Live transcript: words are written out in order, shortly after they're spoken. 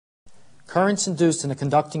Currents induced in a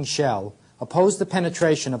conducting shell oppose the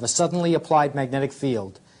penetration of a suddenly applied magnetic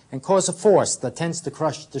field and cause a force that tends to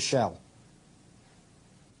crush the shell.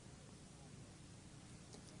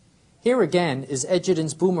 Here again is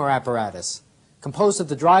Edgerton's boomer apparatus, composed of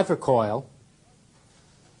the driver coil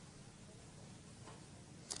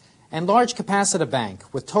and large capacitor bank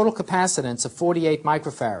with total capacitance of 48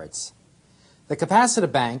 microfarads. The capacitor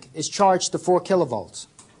bank is charged to 4 kilovolts.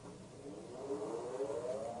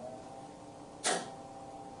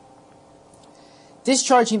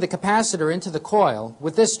 Discharging the capacitor into the coil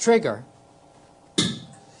with this trigger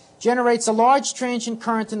generates a large transient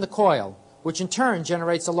current in the coil, which in turn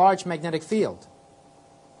generates a large magnetic field.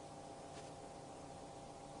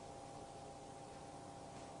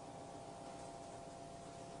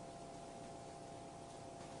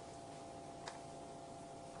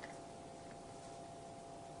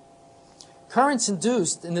 Currents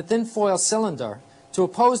induced in the thin foil cylinder to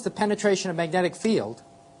oppose the penetration of magnetic field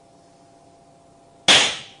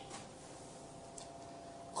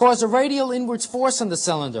cause a radial inwards force on the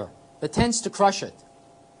cylinder that tends to crush it.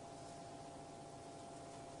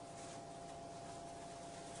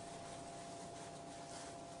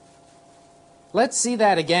 Let's see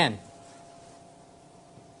that again.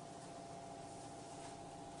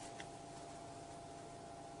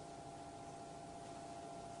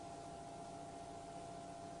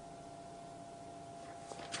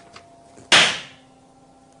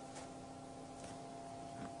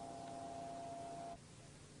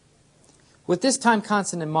 With this time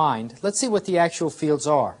constant in mind, let's see what the actual fields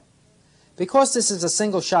are. Because this is a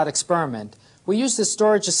single-shot experiment, we use the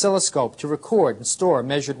storage oscilloscope to record and store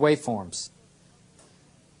measured waveforms.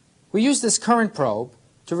 We use this current probe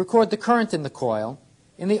to record the current in the coil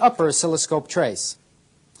in the upper oscilloscope trace.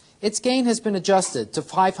 Its gain has been adjusted to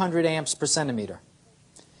 500 amps per centimeter.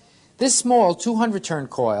 This small 200-turn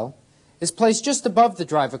coil is placed just above the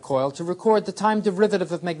driver coil to record the time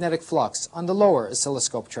derivative of magnetic flux on the lower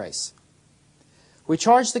oscilloscope trace. We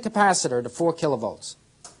charge the capacitor to 4 kilovolts.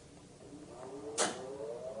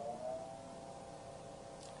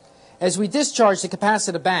 As we discharge the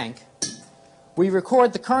capacitor bank, we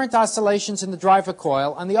record the current oscillations in the driver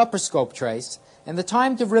coil on the upper scope trace and the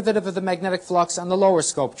time derivative of the magnetic flux on the lower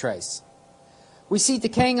scope trace. We see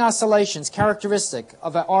decaying oscillations characteristic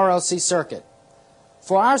of an RLC circuit.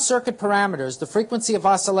 For our circuit parameters, the frequency of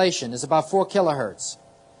oscillation is about 4 kilohertz.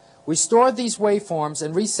 We store these waveforms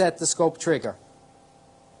and reset the scope trigger.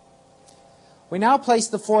 We now place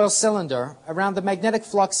the foil cylinder around the magnetic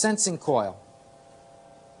flux sensing coil.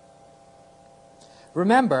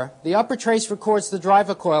 Remember, the upper trace records the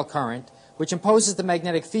driver coil current, which imposes the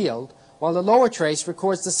magnetic field, while the lower trace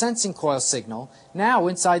records the sensing coil signal, now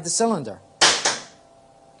inside the cylinder.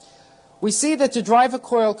 We see that the driver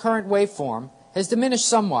coil current waveform has diminished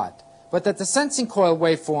somewhat, but that the sensing coil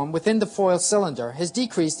waveform within the foil cylinder has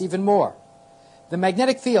decreased even more. The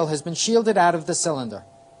magnetic field has been shielded out of the cylinder.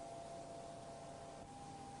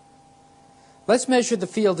 Let's measure the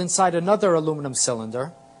field inside another aluminum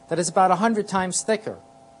cylinder that is about 100 times thicker.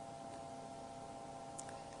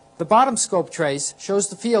 The bottom scope trace shows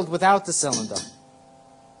the field without the cylinder.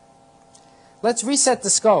 Let's reset the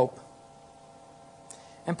scope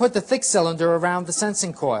and put the thick cylinder around the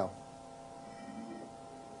sensing coil.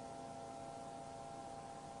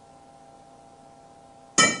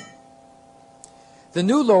 The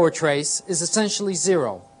new lower trace is essentially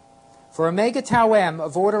zero. For omega tau m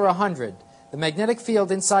of order 100, the magnetic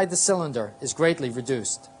field inside the cylinder is greatly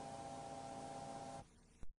reduced.